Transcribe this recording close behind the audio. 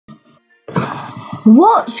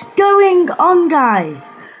What's going on, guys?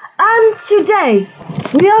 And today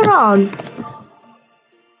we are on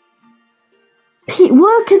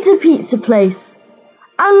work at a pizza place,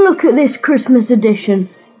 and look at this Christmas edition.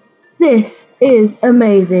 This is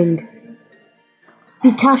amazing. Let's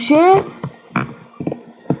be cashier.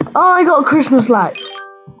 Oh, I got a Christmas light.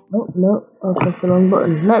 Oh no, I pressed the wrong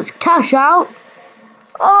button. Let's cash out.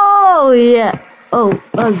 Oh yeah. Oh,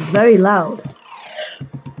 that was very loud.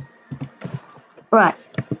 Right.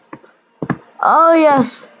 Oh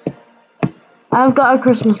yes, I've got a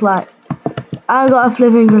Christmas light. I've got a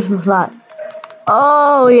flipping Christmas light.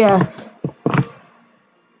 Oh yes.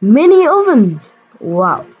 Mini ovens.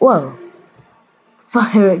 Wow. Whoa.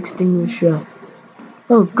 Fire extinguisher.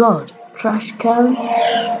 Oh god. Trash can.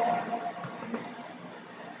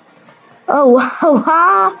 Oh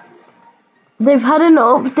wow. They've had an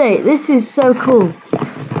update. This is so cool.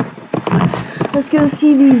 Let's go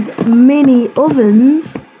see these mini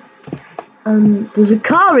ovens. There's a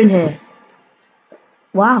car in here.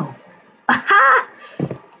 Wow.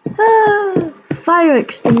 Fire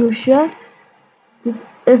extinguisher. Just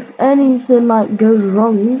if anything like goes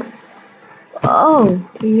wrong. Oh,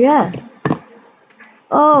 yes.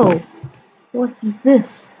 Oh, what is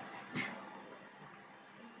this?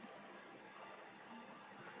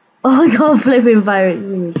 Oh, I got a flipping fire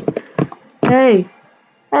extinguisher. Hey,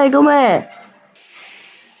 come here.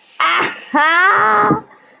 Ah!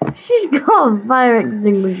 She's got a fire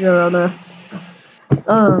extinguisher on her.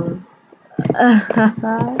 Oh.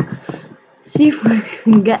 She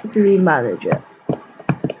freaking gets to be manager.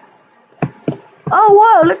 Oh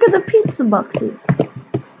wow, look at the pizza boxes.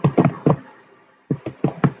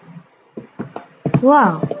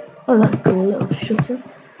 Wow. Oh, that's cool, little shutter.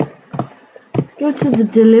 Go to the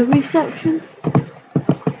delivery section.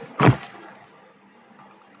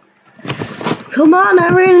 Come on, I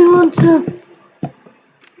really want to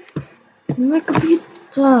make a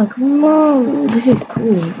pizza. Come on. This is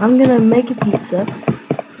cool. I'm gonna make a pizza.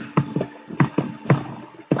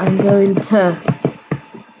 I'm going to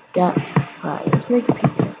get... Right, let's make a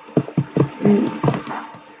pizza.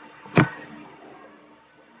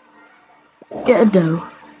 Get a dough.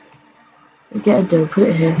 Get a dough, put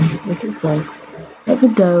it here, like it says. Get the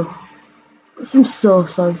dough. Put some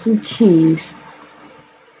sauce on, some cheese.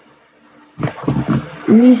 It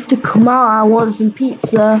needs to come out, I want some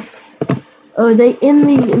pizza. Oh, are they in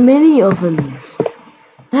the mini ovens?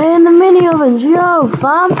 They're in the mini ovens, yo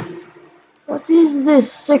fam! What is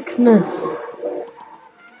this sickness?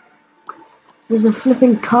 There's a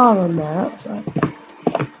flipping car on there outside.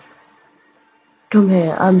 Come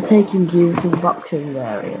here, I'm taking you to the boxing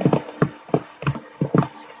area.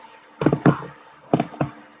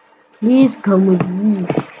 Please come with me.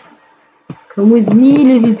 Come with me,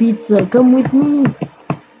 little pizza. Come with me.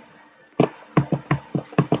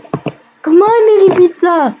 Come on, little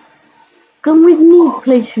pizza. Come with me.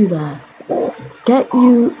 Place you there. Get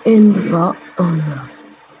you in the box. Oh no.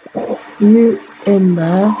 You in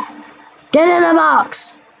there. Get in the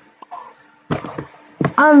box.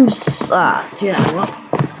 Do you know what?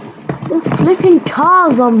 There's flipping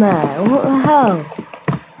cars on there. What the hell?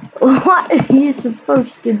 What are you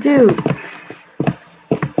supposed to do?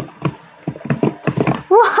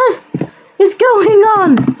 What is going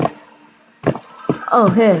on? Oh,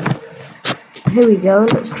 here we go.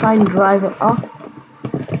 Let's try and drive it off.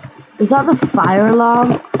 Is that the fire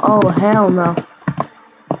alarm? Oh, hell no.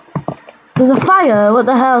 There's a fire. What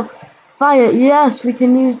the hell? Fire. Yes, we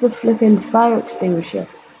can use the flipping fire extinguisher.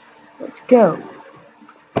 Let's go.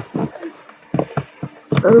 Let's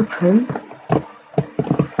open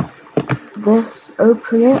this.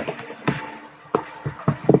 Open it.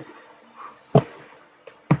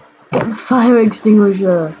 Get the fire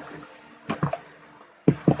extinguisher.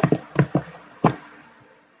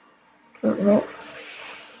 Open it.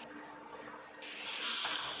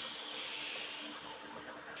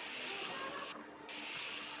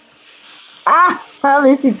 Ah! Oh,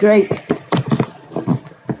 this is great.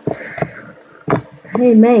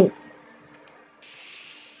 Hey, mate.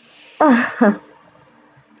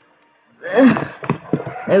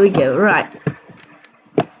 There we go. Right.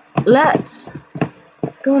 Let's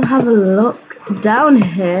go and have a look down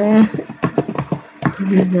here.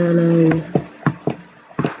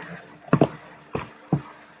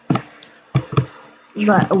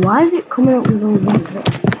 Right. Why is it coming up with all these?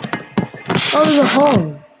 Oh, there's a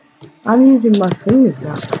hole. I'm using my fingers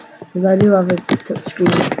now because I do have a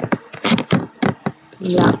touchscreen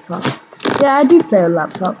laptop. Yeah, I do play on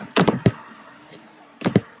laptop.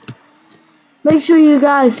 Make sure you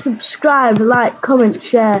guys subscribe, like, comment,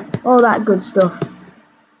 share, all that good stuff.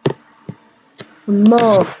 For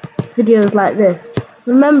more videos like this,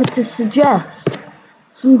 remember to suggest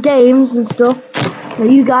some games and stuff that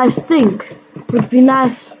you guys think would be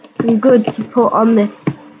nice and good to put on this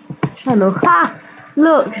channel. Ha!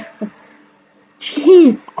 Look!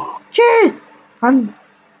 Jeez! Cheers!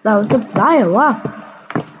 That was a fire, wow.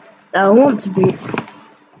 I want to be...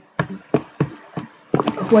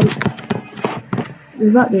 Wait.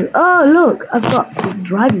 Does that do? Oh, look! I've got the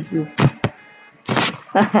driver's wheel.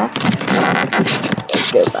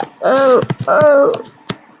 Let's go back. Oh!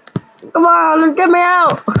 Come on, get me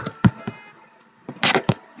out!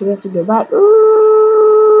 We have to go back.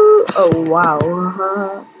 Ooh! Oh,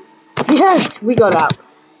 wow. Yes! We got out.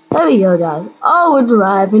 There we go, guys. Oh, we're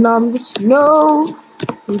driving on the snow.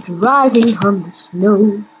 We're driving on the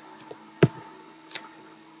snow.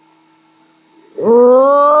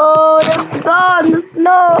 Oh, let's go on the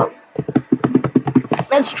snow.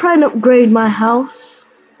 Let's try and upgrade my house.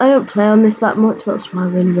 I don't play on this that much, that's why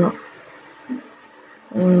I've only got...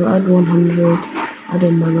 I'd 100. I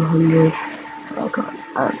didn't know 100. Oh god,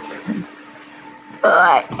 add 10.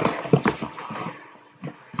 Alright.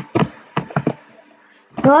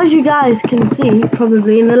 Now, as you guys can see,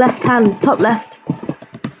 probably in the left hand, top left,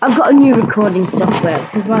 I've got a new recording software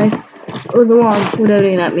because my other one would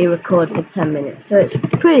only let me record for 10 minutes, so it's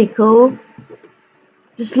pretty cool.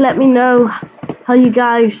 Just let me know how you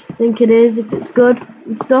guys think it is, if it's good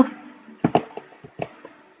and stuff.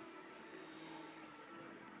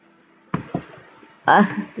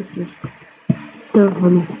 This is so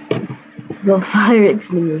funny. I've got fire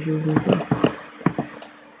extinguishers and stuff.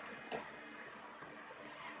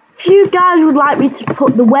 If you guys would like me to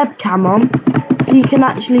put the webcam on so you can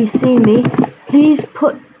actually see me, please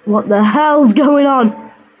put... What the hell's going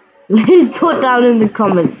on? Please put down in the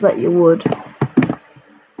comments that you would.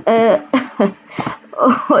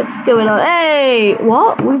 Oh, what's going on? Hey!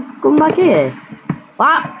 What? We've come back here.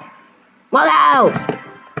 What? What now?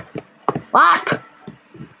 What?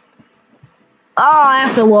 Oh, I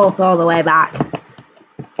have to walk all the way back.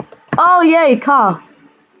 Oh, yay, car.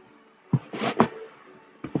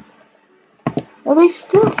 Are they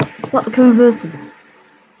still got a convertible?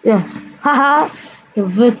 Yes. Haha.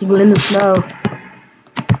 Convertible in the snow.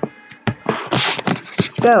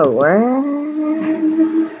 Let's go.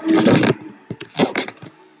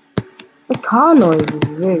 The car noise is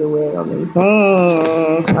really weird on these.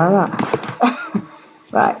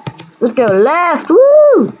 Right. Let's go left.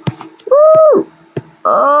 Woo! Woo!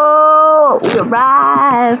 Oh, we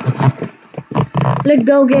arrived. Let's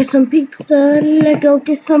go get some pizza. Let's go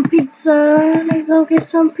get some pizza. Let's go get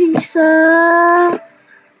some pizza.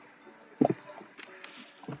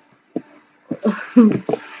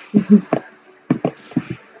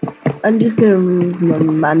 I'm just gonna remove my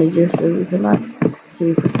manager so we can like see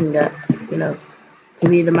if we can get, you know, to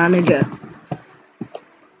be the manager.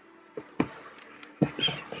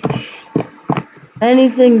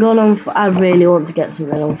 Anything gone on I really want to get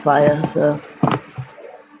something on fire, so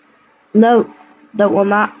no, don't want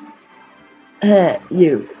that. Here,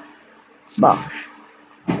 you. Bosh.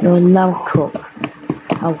 You're now cook.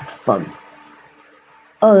 How fun.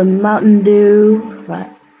 Oh, the Mountain Dew.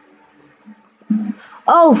 Right.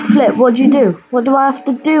 Oh, flip, what'd you do? What do I have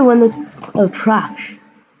to do when there's... Oh, trash.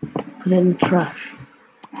 Put it in the trash.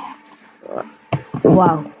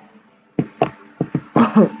 Wow.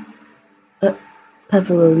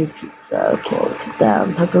 Pepperoni pizza. Okay, look at that.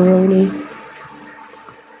 Pepperoni.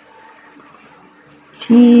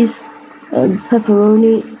 Cheese and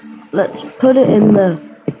pepperoni. Let's put it in the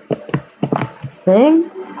thing.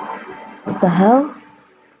 What the hell?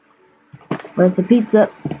 Where's the pizza?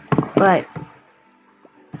 Right.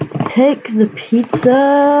 Take the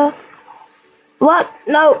pizza. What?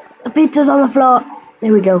 No, the pizza's on the floor.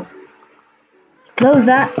 There we go. Close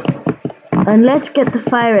that. And let's get the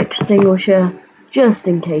fire extinguisher just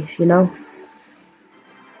in case, you know.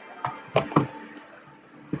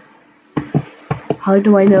 How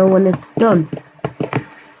do I know when it's done?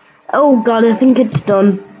 Oh god, I think it's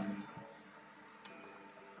done.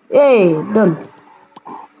 Yay, done.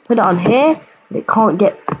 Put it on here. It can't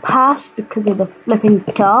get past because of the flipping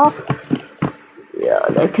car.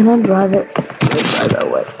 Yeah, can I drive it? Let's drive it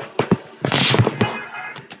away.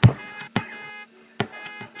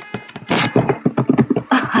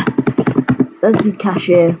 Let's be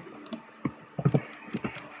cashier.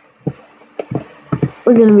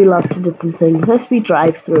 We're gonna be lots of different things. Let's be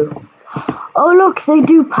drive-through. Oh look, they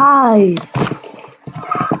do pies.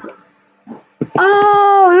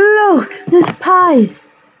 Oh look, there's pies.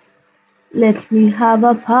 Let me have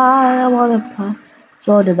a pie. I want a pie. Let's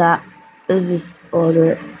order that. Let's just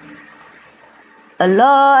order it.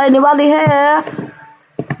 Hello, anybody here?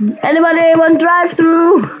 Anybody want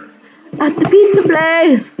drive-through? At the pizza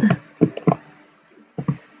place.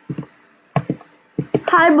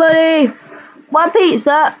 Hi, buddy. What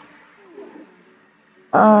pizza?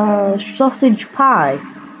 Sausage pie.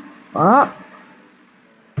 What?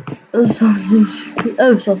 Sausage.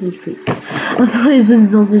 Oh, sausage pizza. I thought it said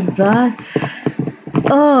sausage pie.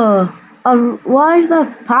 Oh, why is there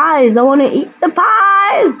pies? I want to eat the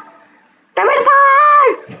pies. Give me the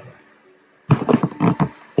pies.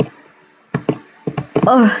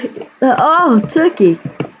 Oh, turkey.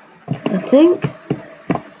 I think.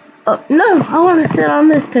 Oh no, I want to sit on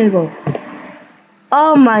this table.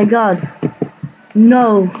 Oh my god.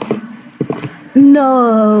 No.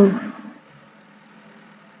 No.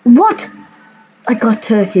 What? I got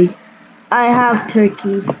turkey. I have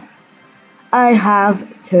turkey. I have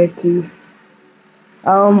turkey.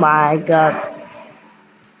 Oh my god.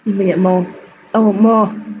 Let me get more. I want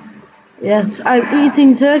more. Yes, I'm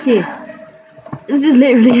eating turkey. This is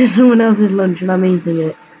literally someone else's lunch and I'm eating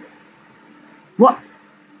it. What?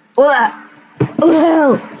 What the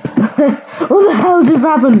hell? What the hell just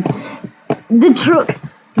happened? The truck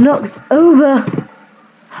knocked over.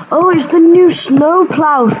 Oh, it's the new snow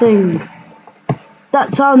plough thing.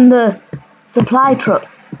 That's on the supply truck.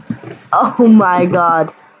 Oh my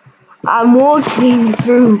god. I'm walking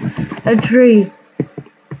through a tree.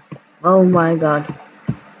 Oh my god.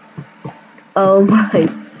 Oh my.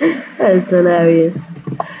 That's hilarious.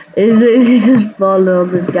 It's literally just falling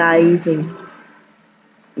on this guy eating.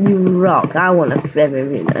 You rock. I want a feather.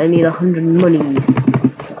 I need 100 monies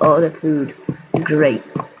to order food. Great.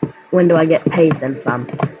 When do I get paid then, fam?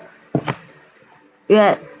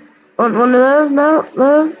 Yeah. Want one of those? No?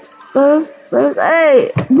 Those?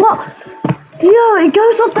 Hey! What? Yo, it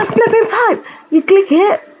goes up the flipping pipe. You click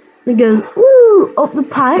it. It goes, woo, up the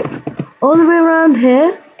pipe. All the way around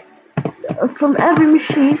here. From every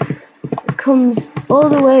machine. It comes all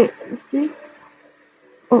the way. See?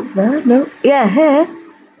 Up there? No. Yeah, here.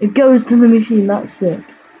 It goes to the machine. That's it.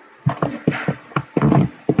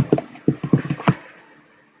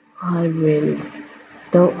 I really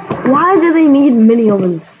don't. Why do they need mini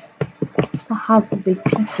ovens just to have a big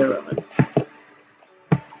pizza oven?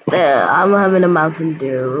 Yeah, I'm having a Mountain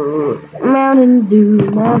Dew. Mountain Dew,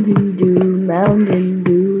 Mountain Dew, Mountain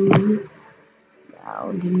Dew,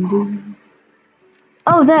 Mountain Dew.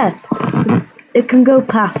 Oh, there. It can go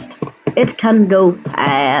past. It can go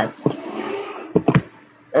past.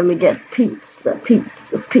 Let me get pizza.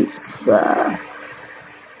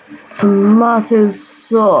 Tomato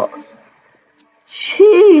sauce.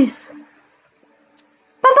 Cheese.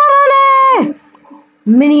 Pepperoni!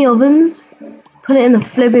 Mini ovens. Put it in the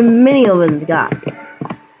flipping mini ovens, guys.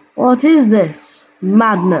 What is this?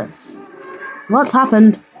 Madness. What's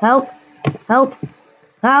happened? Help. Help.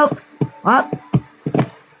 Help. What?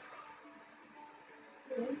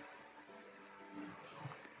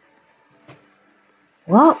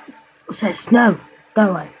 What? What's this? No. Go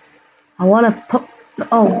away. I want to put...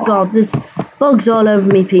 Oh, God. There's bugs all over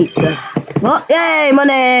me pizza. What? Yay!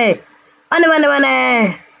 Money!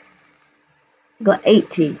 Money! Got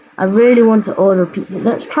 80. I really want to order a pizza.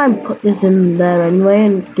 Let's try and put this in there anyway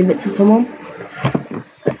and give it to someone.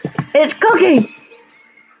 It's cooking!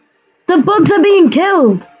 The bugs are being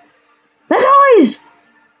killed! The noise!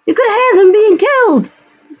 You could hear them being killed!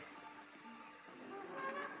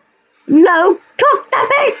 No! Cook the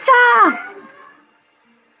pizza!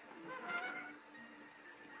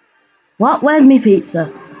 What? Where's me pizza?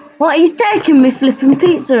 What? He's taking me flipping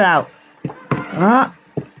pizza out.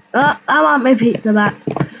 I want my pizza back.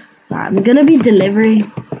 I'm gonna be delivery.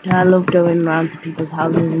 I love going around to people's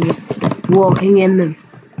houses and just walking in them.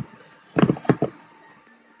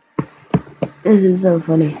 This is so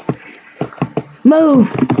funny.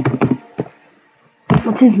 Move!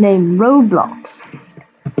 What's his name? Roblox.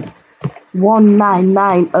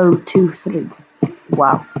 199023.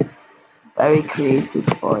 Wow. Very creative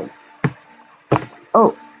boy.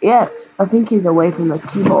 Oh, yes. I think he's away from the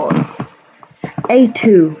keyboard.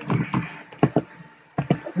 A2.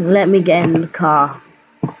 Let me get in the car.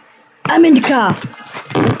 I'm in the car.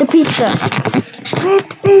 With the pizza. With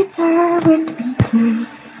pizza.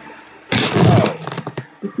 Oh,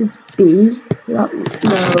 this is B. So that,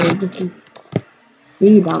 no, this is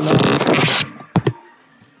C down there.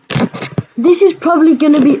 This is probably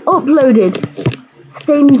going to be uploaded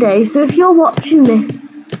same day. So if you're watching this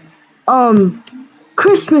on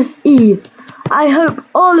Christmas Eve, I hope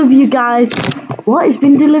all of you guys... What? It's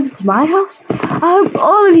been delivered to my house? I hope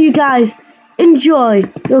all of you guys enjoy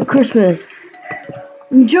your Christmas.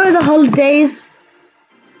 Enjoy the holidays.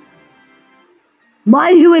 Why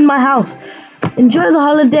are you in my house? Enjoy the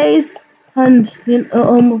holidays. And,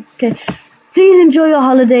 okay. Please enjoy your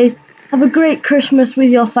holidays. Have a great Christmas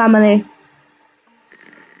with your family.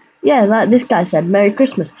 Yeah, like this guy said, Merry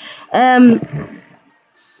Christmas. Yeah,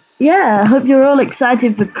 I hope you're all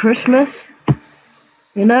excited for Christmas.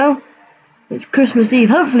 You know, it's Christmas Eve.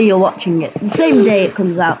 Hopefully you're watching it the same day it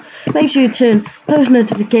comes out. Make sure you turn post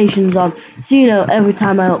notifications on so you know every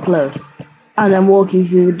time I upload. And I'm walking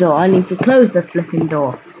through the door. I need to close the flipping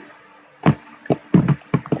door.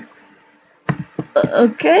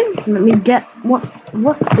 Okay, let me get what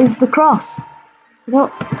is the cross? I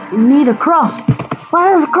don't need a cross.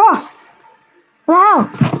 Where is the cross? What the hell?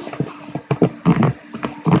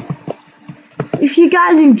 If you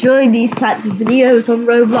guys enjoy these types of videos on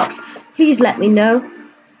Roblox, please let me know.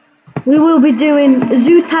 We will be doing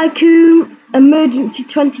Zoo Tycoon, Emergency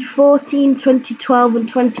 2014, 2012 and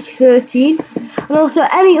 2013. And also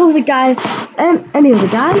any other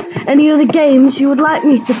games you would like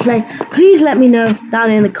me to play, please let me know down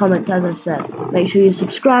in the comments, as I said. Make sure you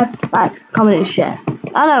subscribe, like, comment and share.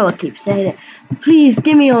 I know I keep saying it. Please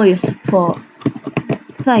give me all your support.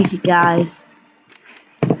 Thank you guys.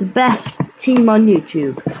 The best team on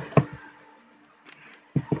YouTube.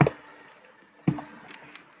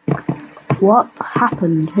 What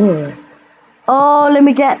happened here? Oh, let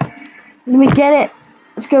me get it.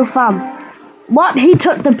 Let's go, fam. What? He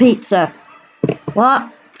took the pizza.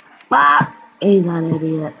 What? Ah, he's an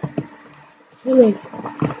idiot. Who is?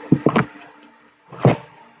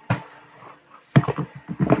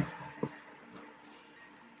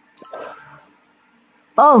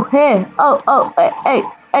 Oh, here. Oh, hey.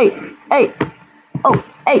 Oh,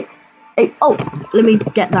 hey. Oh, let me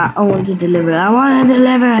get that. I want to deliver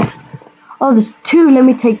it. Oh, there's two. Let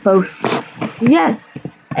me take both. Yes.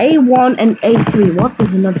 A1 and A3. What?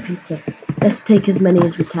 There's another pizza. Let's take as many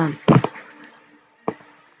as we can.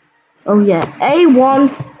 Oh, yeah. A1,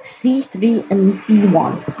 C3, and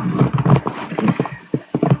B1. This is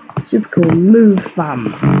super cool. Move,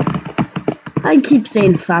 fam. I keep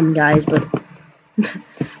saying fam, guys, but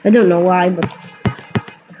I don't know why, but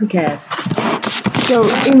who cares? So,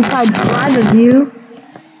 inside driver view.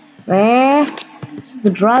 This is the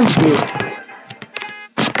driver view.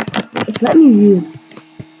 It's letting me use.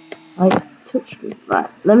 Touch me. Right,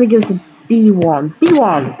 let me go to B1.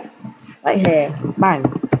 B1! Right here. Bang.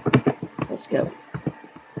 Let's go.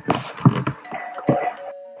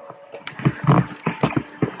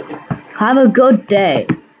 Have a good day.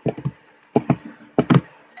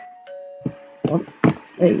 What?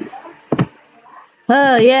 Hey.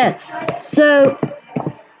 Oh, yeah. So.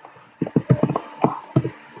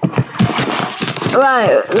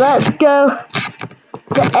 Right, let's go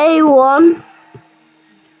to A1.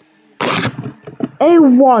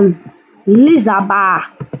 A1, Lizaba.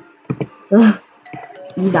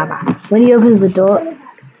 Lizaba. When he opens the door,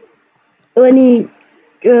 when he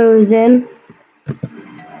goes in,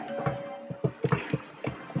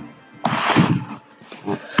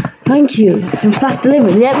 thank you for fast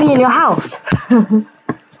delivery. Let me in your house.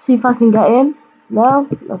 See if I can get in. No?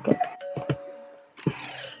 Okay.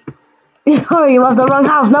 Sorry, you have the wrong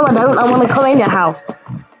house. No, I don't. I want to come in your house.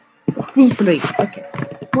 C3. Okay.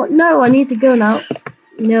 What? No, I need to go now.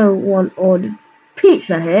 No one ordered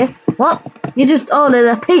pizza here. What? You just ordered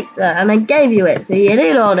a pizza and I gave you it, so you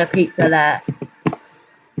did order pizza there.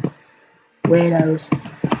 Weirdos.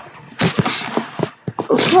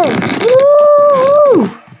 Okay.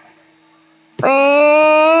 Woo!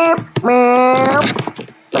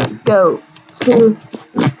 Let's go to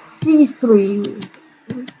C3.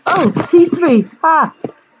 Oh, C3. Ah.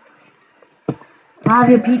 Have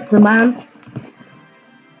your pizza, man.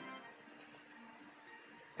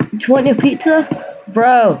 Do you want your pizza?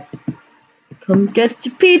 Bro, come get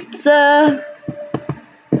your pizza.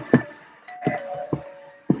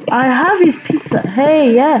 I have his pizza.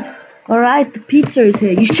 Hey, yeah. Alright, the pizza is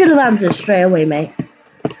here. You should have answered straight away, mate.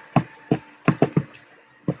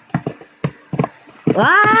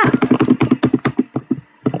 Ah!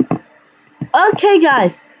 Okay,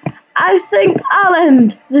 guys. I think I'll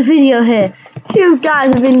end the video here. If you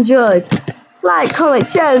guys have enjoyed, like, comment,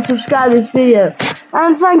 share, and subscribe to this video.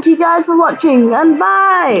 And thank you guys for watching, and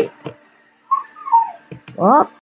bye! What?